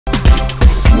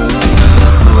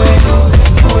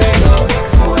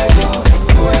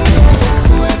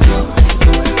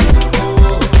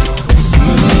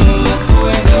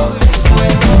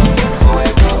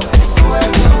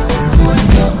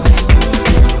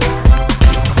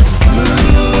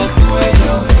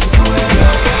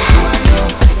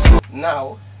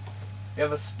we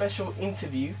have a special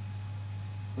interview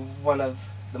with one of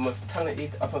the most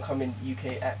talented up-and-coming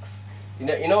UK acts.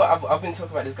 You know what? I've been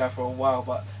talking about this guy for a while,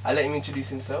 but I let him introduce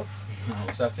himself.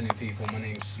 What's happening, people? My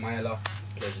name's Smiler.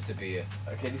 Pleasure to be here.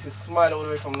 Okay, this is Smile all the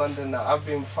way from London now. I've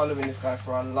been following this guy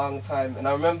for a long time, and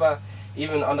I remember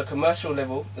even on the commercial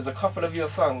level, there's a couple of your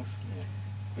songs,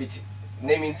 which,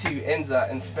 naming two, Enza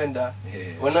and Spender.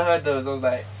 When I heard those, I was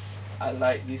like, I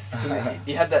like this, because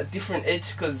he had that different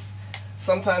edge, because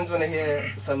sometimes when I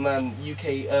hear some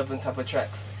UK urban type of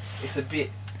tracks, it's a bit,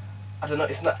 I don't know,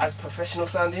 it's not as professional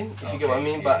sounding, if you get what I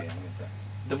mean, but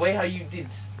the way how you did,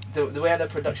 the way how the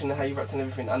production and how you rapped and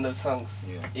everything and those songs,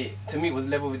 it to me was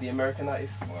level with the American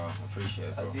artists. Wow, I appreciate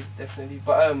it, bro. I did, definitely.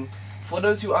 But for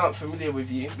those who aren't familiar with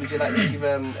you, would you like to give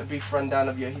a brief rundown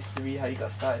of your history, how you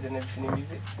got started and everything in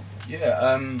music?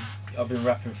 Yeah, I've been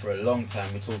rapping for a long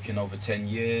time. We're talking over 10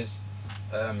 years.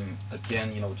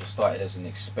 Again, you know, just started as an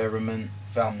experiment,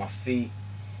 found my feet,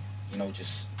 you know,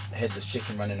 just headless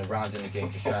chicken running around in the game,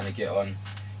 just trying to get on.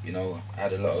 You know, I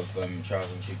had a lot of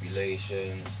trials and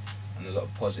tribulations and a lot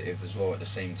of positive as well at the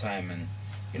same time, and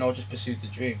you know, I just pursued the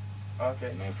dream.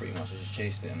 Okay. You know, pretty much I just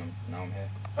chased it, and now I'm here.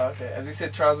 Okay, as you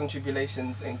said, trials and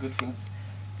tribulations and good things.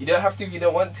 You don't have to if you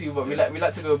don't want to, but we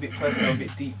like to go a bit personal, a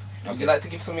bit deep. Would you like to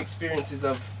give some experiences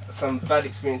of some bad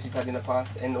experiences you've had in the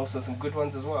past, and also some good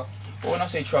ones as well? Well, when I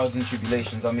say trials and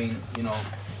tribulations, I mean, you know,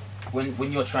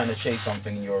 when you're trying to chase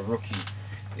something and you're a rookie,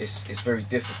 it's very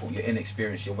difficult. You're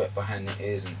inexperienced, you're wet behind the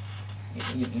ears, and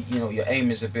you know, your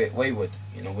aim is a bit wayward.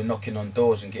 You know, we're knocking on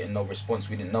doors and getting no response.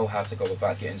 We didn't know how to go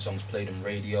about getting songs played on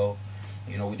radio.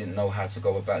 You know, we didn't know how to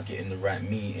go about getting the right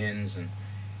meetings, and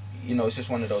you know, it's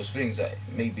just one of those things that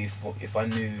maybe if I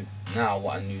knew now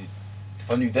what I knew,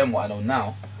 if I knew then what I know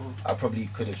now, I probably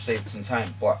could have saved some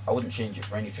time, but I wouldn't change it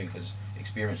for anything, because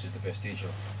experience is the best teacher.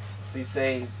 So you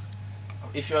say,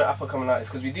 if you're an up-and-coming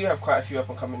artist, because we do have quite a few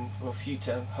up-and-coming, well,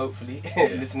 future, hopefully,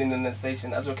 listening in the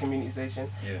station, as well, community station,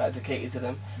 like to cater to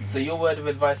them. So your word of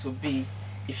advice would be,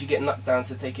 if you get knocked down,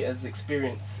 to take it as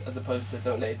experience, as opposed to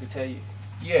don't let it deter you.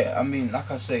 Yeah, I mean, like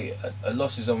I say, a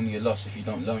loss is only a loss if you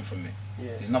don't learn from it.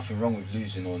 There's nothing wrong with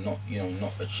losing or not, you know,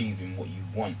 not achieving what you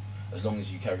want, as long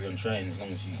as you carry on trying, as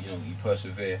long as you know, you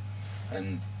persevere,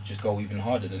 and just go even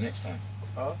harder the next time.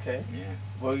 Okay. Yeah.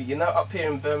 Well, you're now up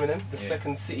here in Birmingham, the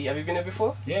second city. Have you been here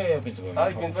before? Yeah, I've been to Birmingham. Oh,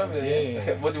 you've been to Birmingham.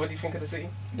 Yeah. What do you think of the city?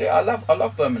 Yeah, I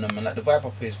love Birmingham, and like the vibe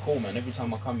up here is cool, man. Every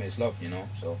time I come here, it's love, you know.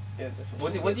 So. Yeah,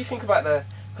 definitely. What do you think about the?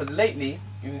 Because lately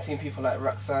you've been seeing people like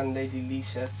Roxanne, Lady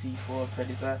Leisha, C4,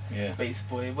 Predator, Bass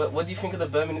Boy. What do you think of the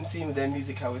Birmingham scene with their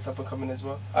music? How it's up and coming as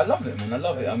well? I love it, man. I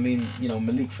love it. I mean, you know,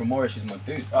 Malik from Moorish is my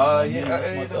dude. Oh yeah,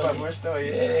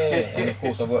 and of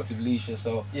course I worked with Leisha,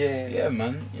 so yeah,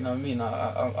 man. You know what I mean?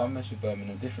 I mess with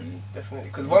Birmingham differently. Definitely,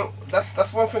 because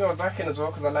that's one thing I was liking as well.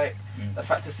 Because I like the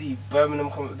fact to see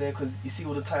Birmingham come up there, because you see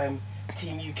all the time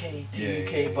Team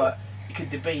UK, but you could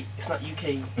debate, it's not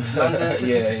UK, it's London.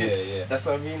 yeah. That's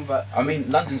what I mean. But I mean,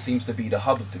 London seems to be the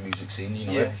hub of the music scene. You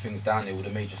know, everything's down there with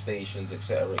the major stations,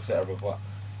 etc., etc. But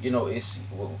you know,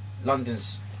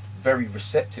 London's very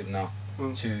receptive now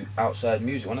to outside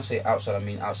music. When I say outside, I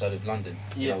mean outside of London.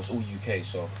 You know, it's all UK.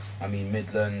 So I mean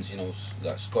Midlands. You know,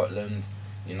 like Scotland.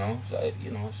 You know, so you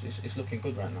know, it's looking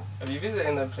good right now. Have you visited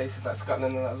in places like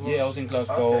Scotland and that as well? Yeah, I was in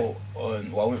Glasgow. Well,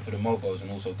 I went for the Mobos and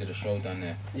also did a show down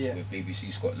there with BBC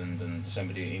Scotland on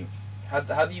December the 18th.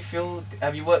 How do you feel?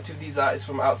 Have you worked with these artists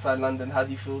from outside London? How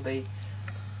do you feel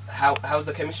how's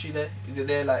the chemistry there? Is it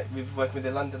there like with working with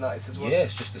the London artists as well? Yeah,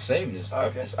 it's just the same. There's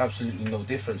absolutely no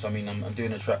difference. I mean, I'm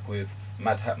doing a track with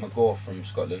Mad Hat McGaw from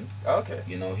Scotland. Okay.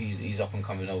 You know, he's up and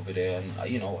coming over there, and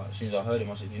you know, as soon as I heard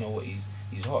him, I said, you know what, he's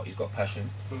hot, he's got passion,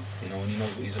 you know, and he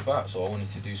knows what he's about. So I wanted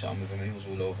to do something with him. He was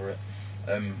all over it.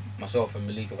 Myself and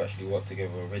Malik have actually worked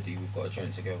together already. We've got a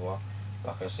joint together.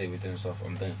 Like I say, we're doing stuff.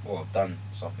 I've done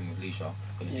something with Leisha.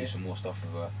 Gonna do some more stuff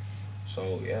with her.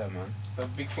 So yeah, man. So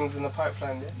big things in the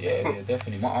pipeline, yeah. Yeah,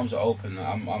 definitely. My arms are open.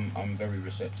 I'm very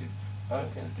receptive to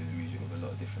do the music with a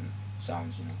lot of different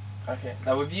sounds, you know. Okay.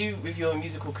 Now with your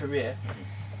musical career,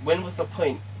 when was the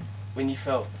point when you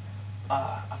felt,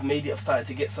 I've made it, I've started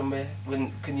to get somewhere?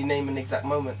 Can you name an exact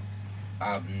moment?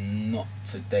 Not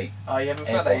to date. Oh, you haven't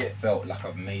felt that yet? Felt like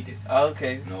I've made it. Oh,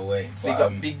 okay. No way. So you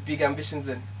got big ambitions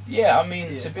then? Yeah, I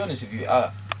mean, to be honest with you,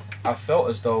 I felt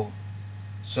as though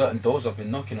certain doors I've been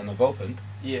knocking on have opened.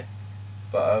 Yeah.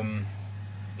 But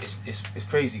it's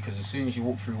crazy, because as soon as you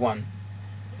walk through one,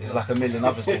 there's like a million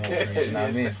others to walk through. Do you know what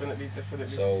I mean? Definitely.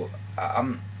 So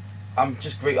I'm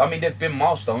just great. I mean, there've been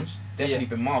milestones. Definitely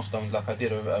been milestones. Like I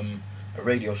did a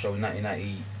radio show in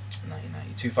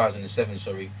 2007,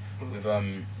 sorry, with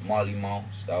Marley Marl,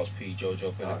 Styles P,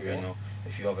 Jojo Pellegrino. a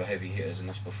few other heavy hitters, and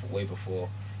that's way before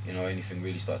anything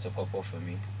really started to pop off for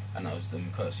me. And that was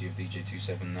courtesy of DJ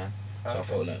 279. So I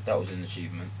felt like that was an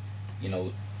achievement.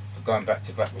 Going back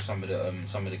to back with some of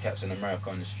the cats in America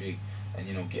on the street,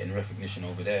 and getting recognition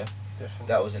over there. Definitely.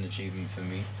 That was an achievement for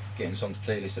me. Getting songs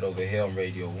playlisted over here on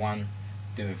Radio 1,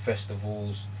 doing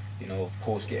festivals, of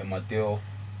course getting my deal,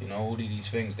 all of these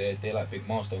things, they're like big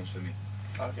milestones for me.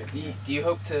 Okay. Do you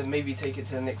hope to maybe take it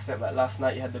to the next step? Like last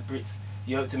night you had the Brits.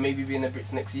 Do you hope to maybe be in the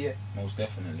Brits next year? Most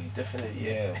definitely. Definitely,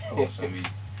 yeah. Yeah, of course. I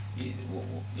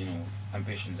mean,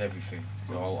 ambition's everything.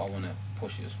 So I want to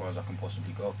push it as far as I can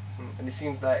possibly go. And it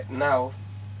seems like now,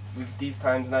 with these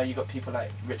times now, you got people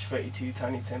like Rich 32,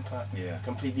 Tiny Temper,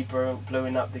 completely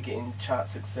blowing up. They're getting chart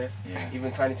success. Yeah.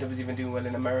 Even Tiny Temper's even doing well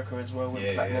in America as well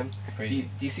with platinum. Yeah. Crazy.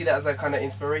 Do you see that as a kind of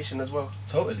inspiration as well?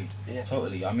 Totally. Yeah.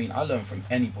 Totally. I mean, I learn from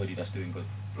anybody that's doing good,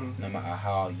 no matter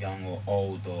how young or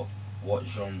old or what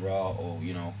genre or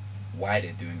why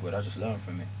they're doing good. I just learn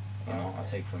from it. I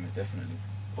take from it definitely.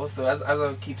 Also, as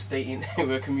I keep stating,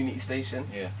 we're a community station.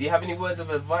 Yeah. Do you have any words of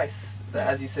advice that,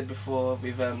 as you said before,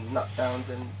 with knockdowns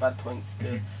and bad points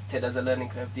to take as a learning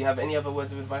curve? Do you have any other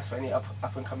words of advice for any up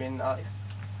and coming artists?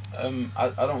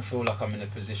 I don't feel like I'm in a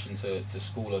position to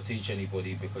school or teach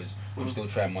anybody because I'm still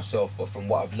trying myself. But from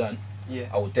what I've learned,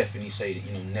 I would definitely say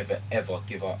that never ever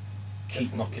give up.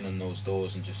 Keep knocking on those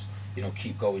doors and just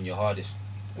keep going your hardest.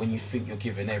 When you think you're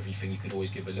giving everything, you could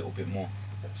always give a little bit more.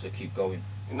 So keep going.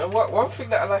 You know what? One thing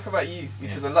that I like about you,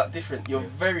 which is a lot different, you're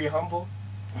very humble,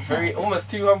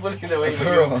 almost too humble in a way.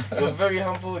 But you're very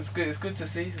humble. It's good. It's good to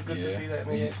see. It's good to see that.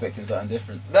 I was expecting something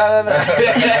different. No.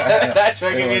 That's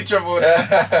trying to get me in trouble. No.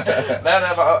 But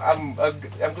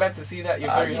I'm glad to see that you're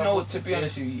very humble. To be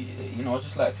honest with you, I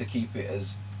just like to keep it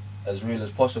as real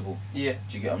as possible. Yeah.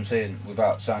 Do you get what I'm saying?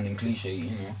 Without sounding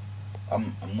cliche,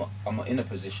 I'm not in a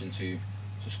position to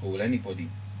school anybody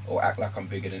or act like I'm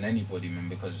bigger than anybody, man,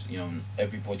 because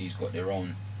everybody's got their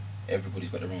own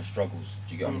struggles.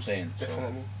 Do you get what I'm saying?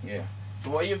 Definitely. So, yeah. So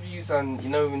what are your views on,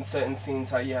 in certain scenes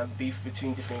how you have beef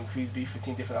between different crews, beef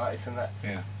between different artists and that?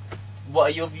 Yeah. What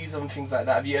are your views on things like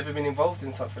that? Have you ever been involved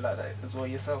in something like that as well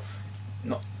yourself?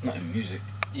 Not in music.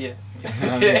 Yeah.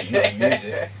 Not in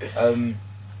music.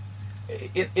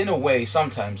 In a way,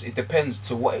 sometimes it depends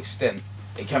to what extent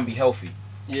it can be healthy.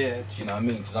 Yeah. Do you know what I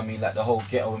mean? Because like the whole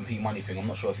Ghetto and P Money thing. I'm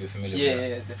not sure if you're familiar with that.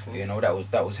 Yeah, definitely.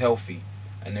 That was healthy,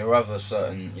 and there were other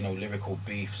certain lyrical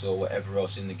beefs or whatever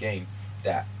else in the game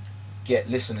that get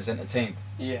listeners entertained.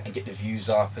 Yeah. And get the views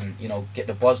up and get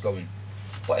the buzz going.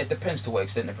 But it depends to what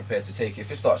extent they're prepared to take it.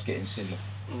 If it starts getting silly,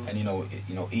 and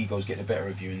egos get the better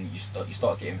of you, and you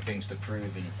start getting things to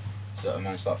prove, and certain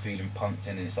man start feeling punked,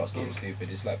 and then it starts getting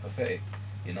stupid. It's like pathetic.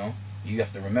 You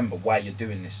have to remember why you're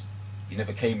doing this. You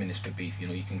never came in this for beef.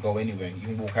 You can go anywhere. You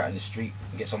can walk out in the street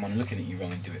and get someone looking at you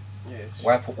wrong and do it. Yes.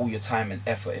 Why put all your time and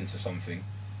effort into something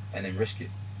and then risk it?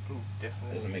 Definitely.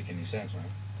 It doesn't make any sense, man.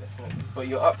 Definitely. But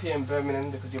you're up here in Birmingham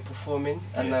because you're performing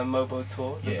and the Mobo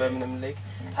tour, the Birmingham League.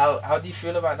 How do you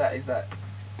feel about that? Is that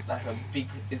like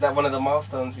is that one of the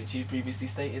milestones which you previously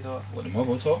stated, or what, the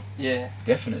Mobo tour? Yeah.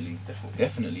 Definitely. The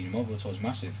Mobo tour is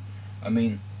massive. I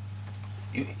mean,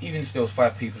 even if there was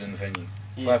 5 people in the venue,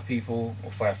 5 people or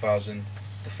 5,000,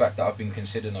 the fact that I've been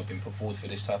considered, I've been put forward for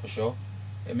this type of show,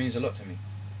 it means a lot to me.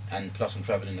 And plus I'm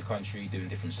travelling the country, doing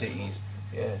different cities.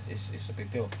 Yeah, it's a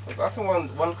big deal. That's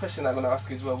one question I'm going to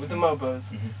ask as well. With the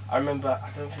Mobos, I remember, I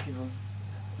don't think it was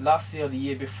last year or the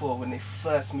year before, when they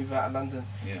first moved out of London,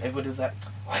 everybody was like,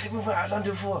 why is it moving out of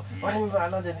London for? Why did it move out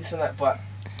of London, this and that? But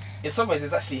in some ways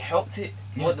it's actually helped it.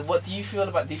 What do you feel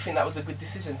about, do you think that was a good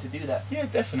decision to do that? Yeah,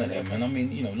 definitely, man. I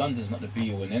mean, London's not the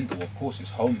be all and end all. Of course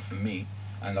it's home for me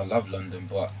and I love London,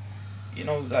 but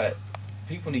like,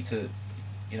 people need to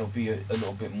be a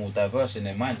little bit more diverse in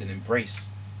their mind and embrace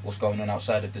what's going on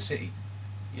outside of the city.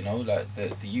 Like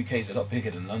the UK is a lot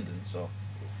bigger than London, so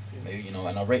maybe, and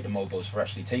I rate the Mobos for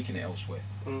actually taking it elsewhere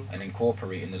and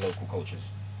incorporating the local cultures.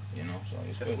 So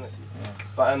it's definitely good. Yeah.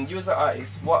 But you as an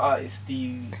artist, what artists do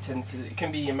you tend to? It can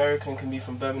be American, can be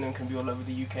from Birmingham, can be all over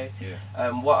the UK.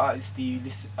 Yeah. What artists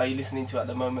are you listening to at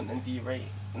the moment, and do you rate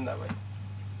in that way?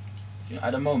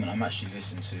 At the moment, I'm actually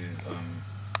listening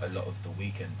to a lot of The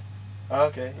Weeknd. Oh,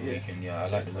 okay. The Weeknd, I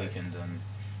like The Weeknd, and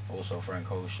also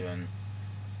Frank Ocean.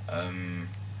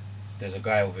 There's a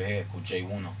guy over here called Jay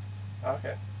Warner.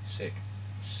 Okay. Sick.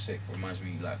 Reminds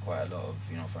me like quite a lot of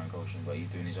Frank Ocean, but he's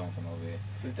doing his own thing over here.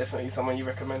 So it's definitely someone you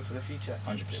recommend for the future.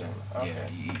 100%. Okay.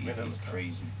 Yeah, he's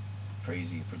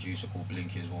crazy producer called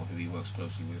Blinky as well, who he works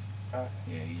closely with. Okay.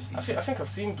 Yeah, he's I think I've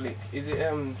seen Blink. Is it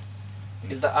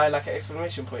is the eye like an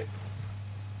exclamation point?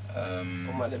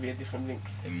 Or might there be a different Blink?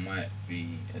 It might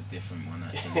be a different one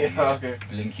actually. Okay.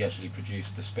 Blinky actually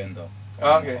produced the Spender.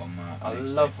 Okay. On my I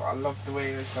mixtape. love the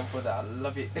way you sampled that. I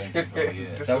love it. Thank you, bro,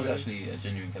 yeah. That was actually a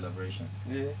genuine collaboration.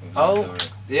 Yeah. with Oh, Lana Del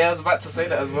Rey. yeah. I was about to say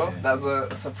that as well. Yeah. That's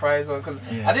a surprise one because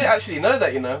Yeah. I didn't actually know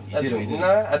that. You know. You did or you didn't?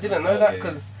 No, I didn't know Oh, that yeah,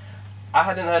 because I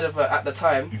hadn't heard of her at the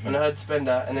time when I Mhm. heard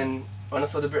Spender, and then when I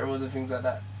saw the Brit Awards and things like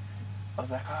that, I was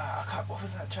like, I can't. What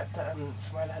was that track that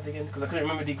Smiler had again? Because I couldn't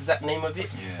remember the exact name of it.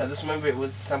 Yeah. I just remember it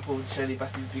was sampled Shirley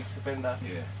Bassey's Big Spender.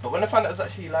 Yeah. But when I found out it was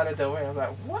actually Lana Del Rey, I was like,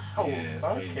 wow. Yeah, it's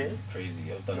Okay. crazy. It's crazy.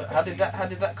 It was done So a how couple did of that? years How ago.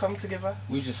 did that come together?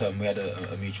 We just we had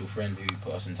a mutual friend who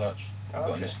put us in touch. We got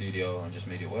in Okay. the studio and just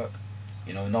made it work.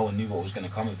 You know, no one knew what was going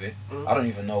to come of it. Mhm. I don't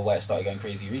even know why it started going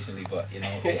crazy recently, but you know,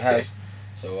 it has.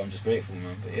 So I'm just grateful,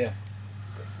 man. But yeah.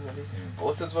 Definitely. Yeah. But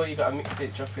also as well, you got a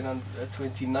mixtape dropping on the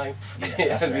 29th. Yeah,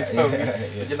 that's as we right. told you.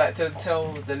 Yeah. Would you like to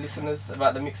tell the listeners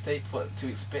about the mixtape, what to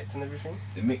expect and everything?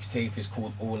 The mixtape is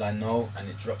called All I Know and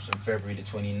it drops on February the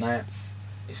 29th.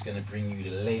 It's going to bring you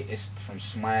the latest from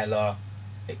Smiler,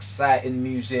 exciting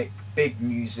music, big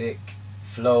music,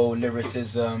 flow,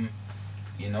 lyricism,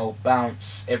 you know,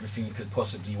 bounce, everything you could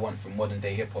possibly want from modern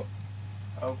day hip hop.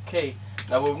 Okay.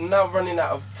 Now we're now running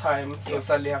out of time, so Yeah.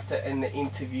 sadly I have to end the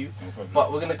interview. No problem.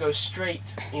 But we're gonna go straight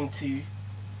into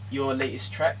your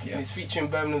latest track. Yeah. And it's featuring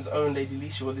Birmingham's own Lady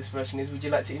Leisha. What this version is. Would you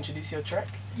like to introduce your track?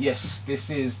 Yes, this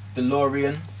is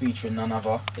DeLorean featuring none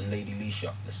other than Lady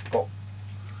Leisha. Let's go.